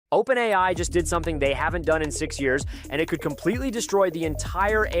OpenAI just did something they haven't done in 6 years, and it could completely destroy the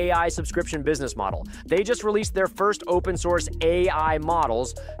entire AI subscription business model. They just released their first open source AI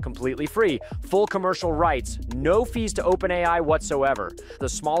models, completely free, full commercial rights, no fees to OpenAI whatsoever. The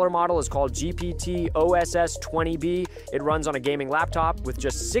smaller model is called GPT-OSS 20B. It runs on a gaming laptop with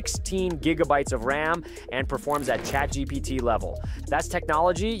just 16 gigabytes of RAM and performs at ChatGPT level. That's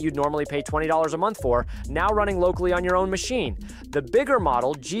technology you'd normally pay $20 a month for, now running locally on your own machine. The bigger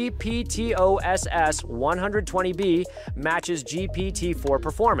model, GPT-OSS 120B, matches GPT-4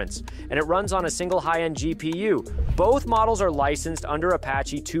 performance, and it runs on a single high-end GPU. Both models are licensed under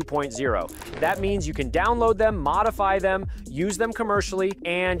Apache 2.0. That means you can download them, modify them, use them commercially,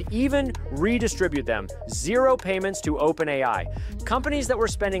 and even redistribute them. Zero payments to OpenAI. Companies that were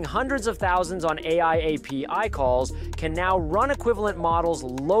spending hundreds of thousands on AI API calls can now run equivalent models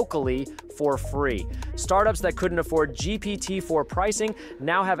locally for free. Startups that couldn't afford GPT-4 pricing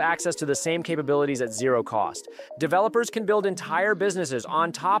now have access to the same capabilities at zero cost. Developers can build entire businesses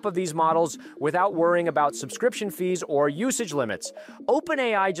on top of these models without worrying about subscription fees or usage limits.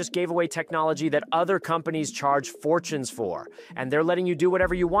 OpenAI just gave away technology that other companies charge fortunes for, and they're letting you do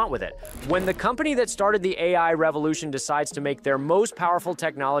whatever you want with it. When the company that started the AI revolution decides to make their most powerful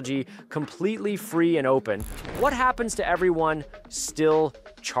technology completely free and open, what happens to everyone still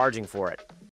charging for it?